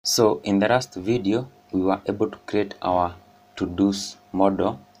So in the last video, we were able to create our to-dos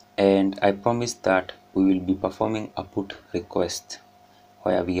model, and I promised that we will be performing a put request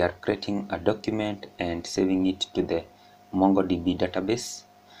where we are creating a document and saving it to the MongoDB database.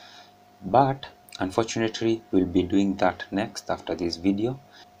 But unfortunately, we'll be doing that next after this video,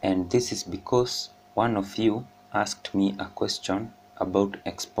 and this is because one of you asked me a question about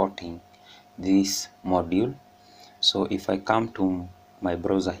exporting this module. So if I come to my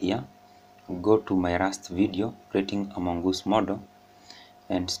browser here, go to my last video creating a mongoose model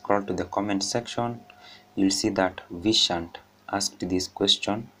and scroll to the comment section, you'll see that Vishant asked this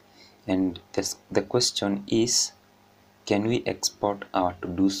question, and the question is, can we export our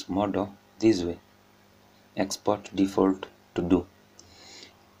to-dos model this way? Export default to do.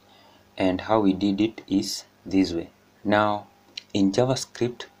 And how we did it is this way. Now in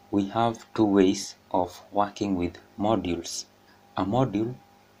JavaScript we have two ways of working with modules. A module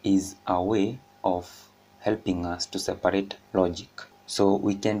is a way of helping us to separate logic. So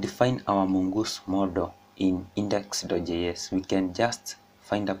we can define our mongoose model in index.js. We can just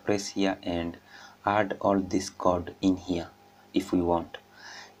find a place here and add all this code in here if we want,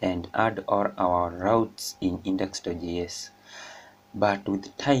 and add all our routes in index.js. But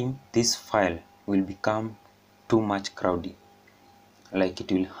with time, this file will become too much crowded. Like it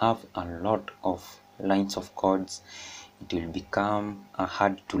will have a lot of lines of codes, it will become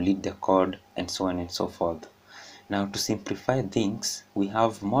hard to read the code, and so on and so forth. Now to simplify things, we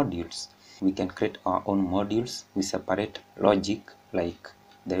have modules. We can create our own modules. We separate logic like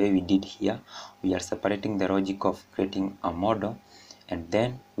the way we did here. We are separating the logic of creating a model, and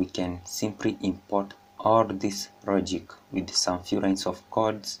then we can simply import all this logic with some few lines of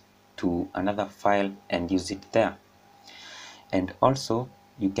codes to another file and use it there. And also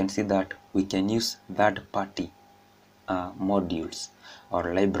you can see that we can use third-party modules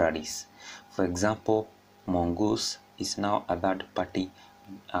or libraries. For example, mongoose is now a third-party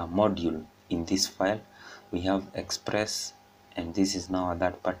module in this file. We have Express, and this is now a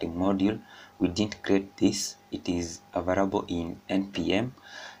third-party module. We didn't create this, it is available in npm,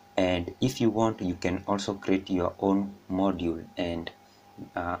 and if you want, you can also create your own module and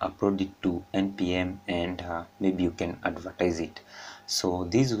upload it to npm, and maybe you can advertise it. So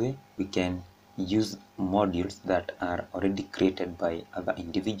this way we can use modules that are already created by other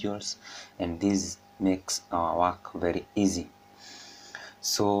individuals, and this makes our work very easy.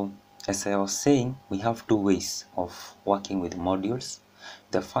 So as I was saying, we have two ways of working with modules.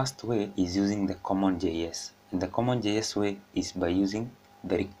 The first way is using the common JS, and the common JS way is by using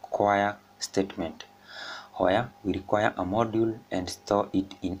the require statement, where we require a module and store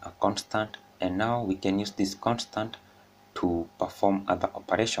it in a constant, and now we can use this constant to perform other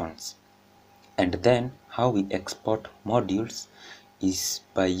operations. And then how we export modules is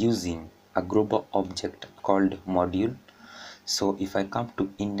by using a global object called module. So if I come to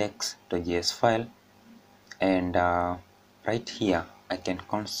index.js file, and right here I can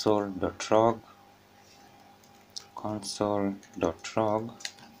console.log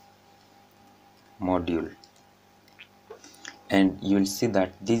module, and you'll see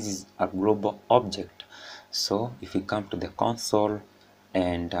that this is a global object. So if you come to the console,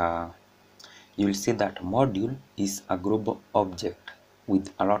 and you'll see that module is a global object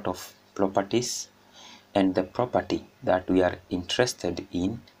with a lot of properties, and the property that we are interested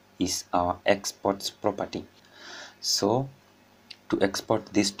in is our exports property. So to export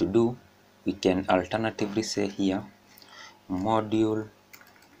this to do, we can alternatively say here module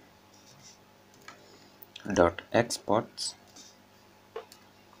dot exports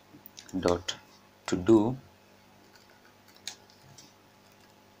dot to do,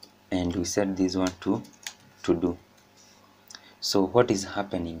 and we set this one to do. So what is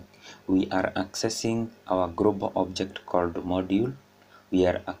happening? We are accessing our global object called module. We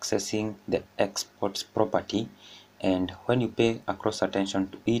are accessing the exports property, and when you pay a close attention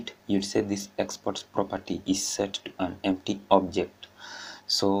to it, you'll see this exports property is set to an empty object.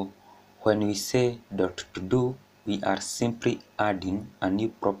 So when we say dot to do, we are simply adding a new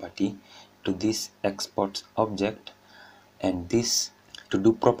property to this exports object, and this to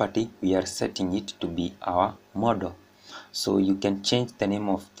do property we are setting it to be our model. So you can change the name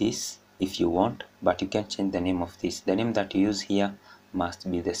of this if you want, but you can change the name of this. The name that you use here must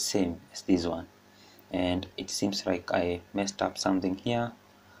be the same as this one. And it seems like I messed up something here,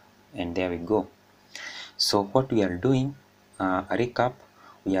 and there we go. So what we are doing, a recap,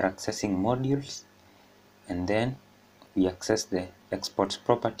 we are accessing modules, and then we access the exports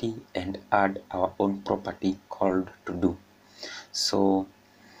property and add our own property called to do. So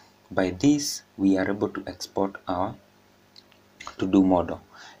by this we are able to export our to do model,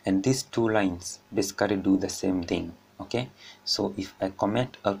 and these two lines basically do the same thing. Okay, so if I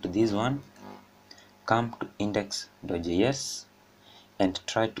comment out this one, come to index.js and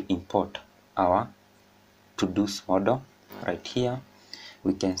try to import our to-dos model. Right here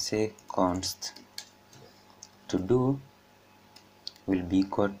we can say const to do will be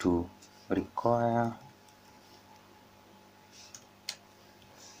equal to require.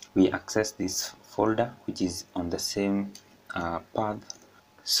 We access this folder which is on the same path,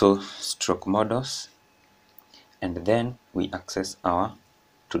 so stroke models, and then we access our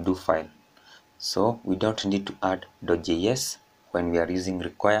to-do file. So we don't need to add .js when we are using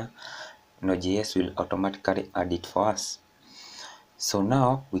require. Node.js will automatically add it for us. So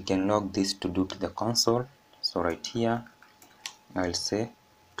now we can log this to do to the console. So right here I'll say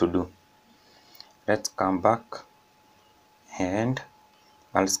to do. Let's come back and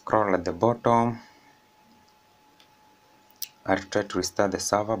I'll scroll at the bottom. I'll try to restart the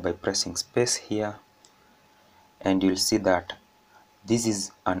server by pressing space here, and you'll see that this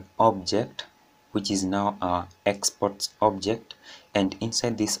is an object which is now our exports object, and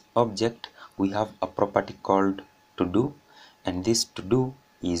inside this object we have a property called to do, and this to do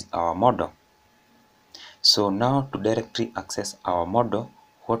is our model. So now to directly access our model,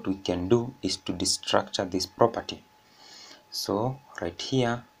 what we can do is to destructure this property. So right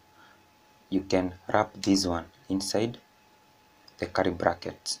here you can wrap this one inside the curly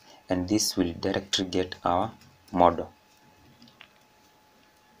brackets, and this will directly get our model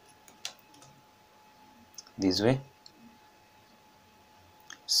this way.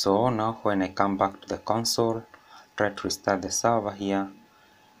 So now when I come back to the console, try to restart the server here,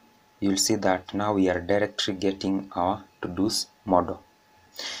 you'll see that now we are directly getting our to-dos model.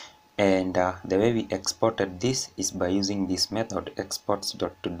 And the way we exported this is by using this method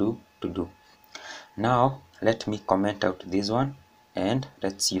exports.todo to do. Now let me comment out this one and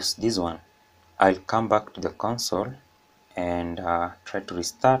let's use this one. I'll come back to the console and try to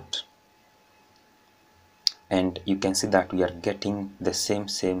restart, and you can see that we are getting the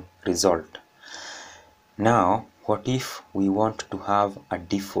same result. Now what if we want to have a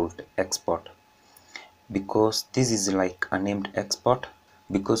default export? Because this is like a named export,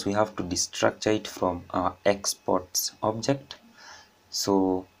 because we have to destructure it from our exports object.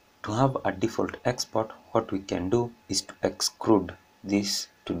 So to have a default export, what we can do is to exclude this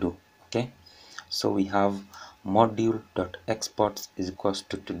to do. Okay, so we have module.exports is equals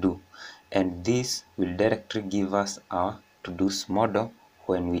to do, and this will directly give us our to-dos model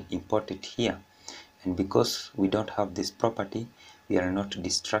when we import it here. And because we don't have this property, we are not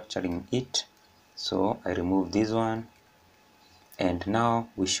destructuring it, so I remove this one, and now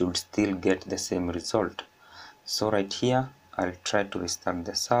we should still get the same result. So right here I'll try to restart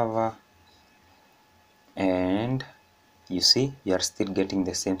the server, and you see we are still getting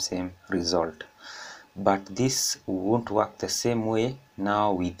the same result. But this won't work the same way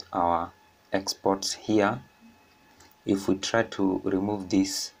now with our exports here. If we try to remove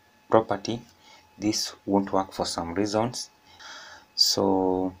this property, this won't work for some reasons.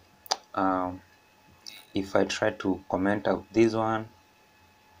 So if I try to comment out this one,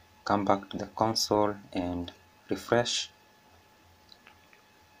 come back to the console and refresh,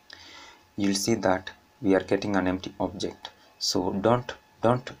 you'll see that we are getting an empty object. So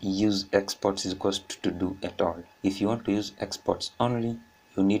don't use exports is equals to do at all. If you want to use exports only,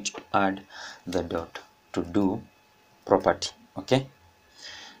 you need to add the dot to do property. Okay,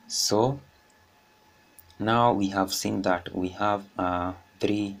 so now we have seen that we have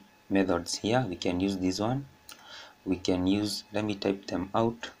three methods here. We can use this one, we can use, let me type them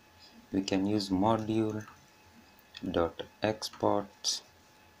out, we can use module dot export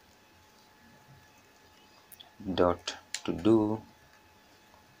dot to do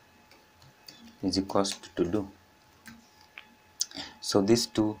is equals to do. So these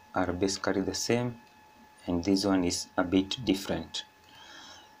two are basically the same, and this one is a bit different.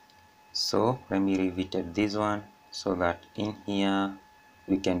 So let me revisit this one so that in here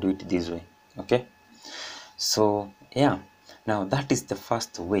we can do it this way. Okay, so yeah, now that is the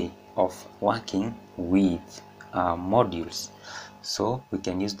first way of working with modules. So we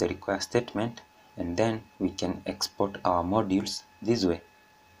can use the require statement, and then we can export our modules this way.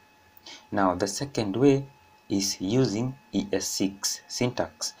 Now the second way is using ES6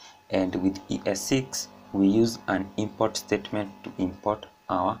 syntax, and with ES6 we use an import statement to import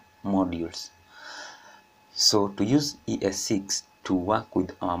our modules. So to use ES6 to work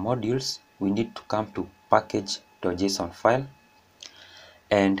with our modules, we need to come to package.json file,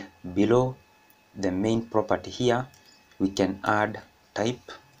 and below the main property here we can add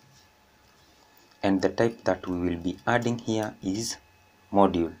type, and the type that we will be adding here is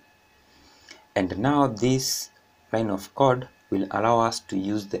module. And now this line of code will allow us to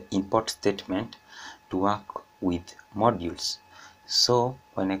use the import statement to work with modules. So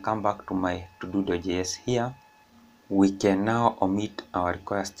when I come back to my to-do.js here, we can now omit our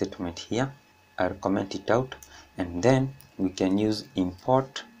require statement here. I'll comment it out, and then we can use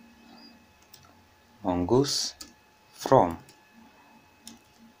import mongoose from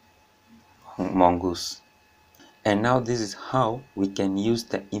mongoose. And now this is how we can use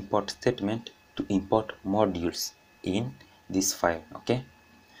the import statement to import modules in this file. Okay,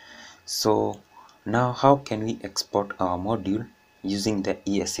 so now how can we export our module using the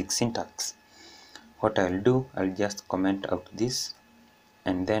ES6 syntax? What I'll do, I'll just comment out this,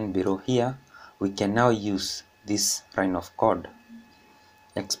 and then below here we can now use this line of code,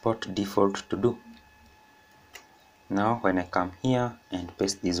 export default to do. Now when I come here and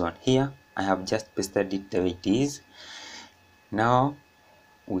paste this one here, I have just pasted it the way it is. Now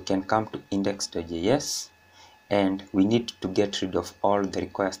we can come to index.js, and we need to get rid of all the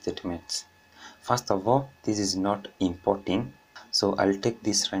require statements. First of all, this is not importing, so I'll take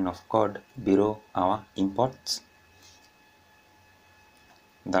this line of code below our imports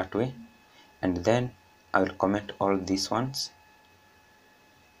that way, and then I will comment all these ones,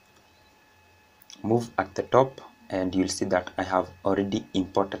 move at the top, and you'll see that I have already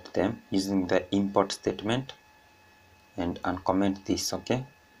imported them using the import statement, and uncomment this. Okay,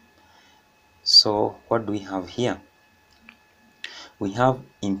 so what do we have here? We have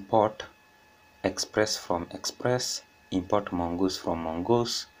import express from express, import mongoose from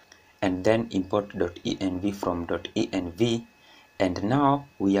mongoose, and then import .env from .env, and now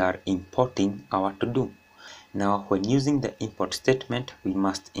we are importing our to-do. Now when using the import statement, we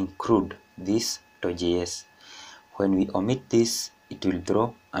must include this .js. When we omit this, it will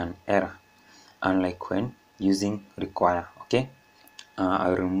throw an error, unlike when using require. Okay,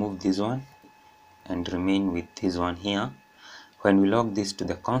 I'll remove this one and remain with this one here. When we log this to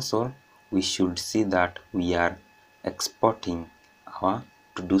the console, we should see that we are exporting our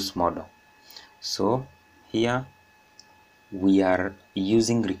to-dos model. So here we are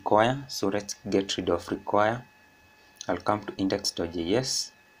using require, so let's get rid of require. I'll come to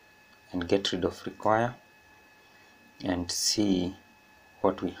index.js and get rid of require and see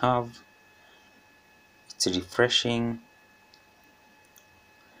what we have. It's refreshing,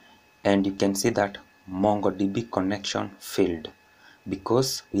 and you can see that MongoDB connection failed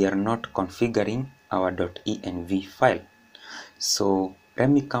because we are not configuring our .env file. So let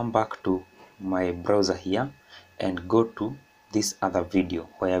me come back to my browser here and go to this other video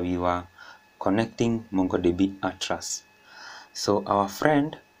where we were connecting MongoDB Atlas. So our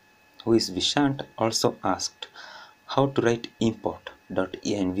friend who is Vishant also asked how to write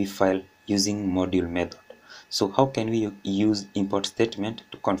import.env file using module method. So how can we use import statement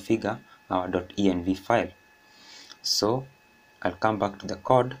to configure our .env file? So I'll come back to the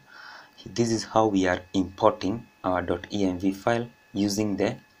code. This is how we are importing our .env file using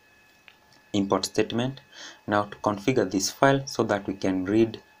the import statement. Now to configure this file so that we can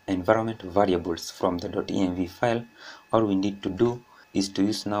read environment variables from the .env file, all we need to do is to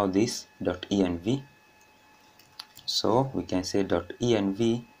use now this .env. So we can say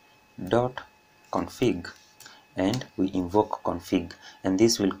 .env.config, and we invoke config, and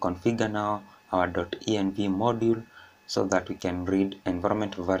this will configure now our .env module so that we can read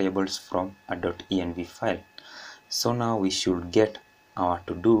environment variables from a .env file. So now we should get our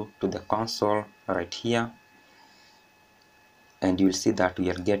to-do to the console right here, and you'll see that we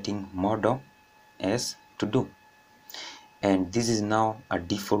are getting model as to-do, and this is now a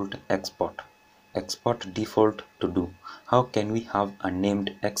default export default to-do. How can we have a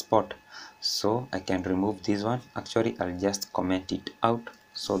named export? So I can remove this one. Actually, I'll just comment it out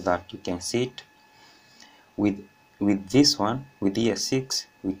so that you can see it. With this one, with ES6,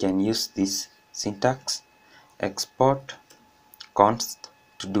 we can use this syntax, export const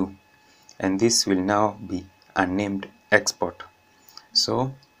to do, and this will now be a named export.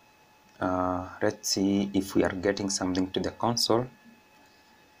 So let's see if we are getting something to the console.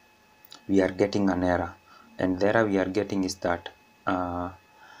 We are getting an error, and the error we are getting is that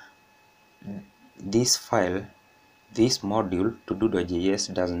this file, this module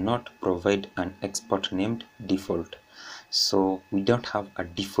to-do.js does not provide an export named default. So we don't have a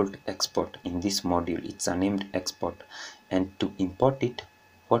default export in this module. It's a named export, and to import it,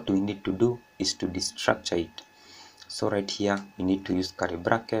 what we need to do is to destructure it. So right here we need to use curly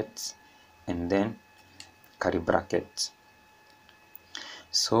brackets and then curly brackets.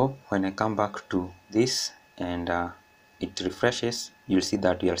 So when I come back to this and it refreshes, you'll see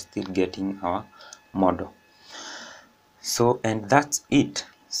that we are still getting our model. So, and that's it.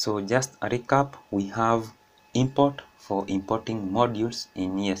 So just a recap, we have import for importing modules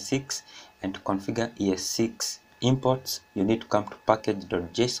in ES6, and to configure ES6 imports, you need to come to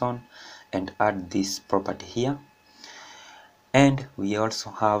package.json and add this property here. And we also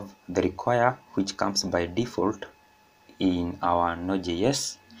have the require, which comes by default in our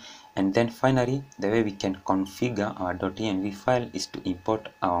Node.js. And then finally, the way we can configure our .env file is to import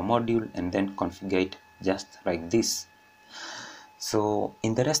our module and then configure it just like this. So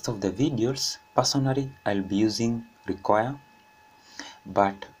in the rest of the videos, personally, I'll be using require,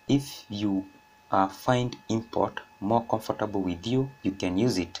 but if you find import more comfortable with you, you can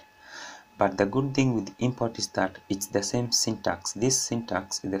use it. But the good thing with import is that it's the same syntax. This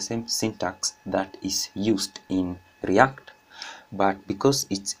syntax is the same syntax that is used in React, but because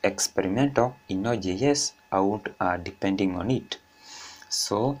it's experimental in Node.js, I won't depending on it.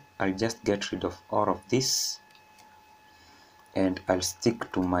 So I'll just get rid of all of this, and I'll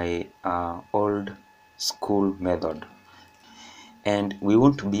stick to my old school method. And we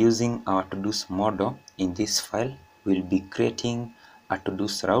won't be using our to-dos model in this file. We'll be creating a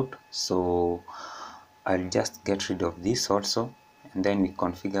to-dos route. So I'll just get rid of this also, and then we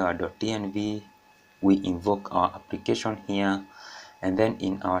configure our .env, we invoke our application here, and then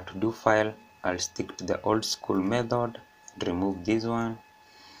in our to-do file, I'll stick to the old school method, remove this one,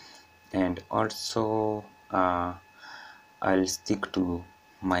 and also I'll stick to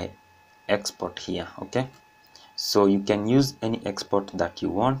my export here. Okay, so you can use any export that you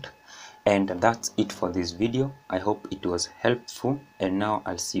want, and that's it for this video. I hope it was helpful, and now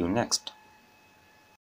I'll see you next.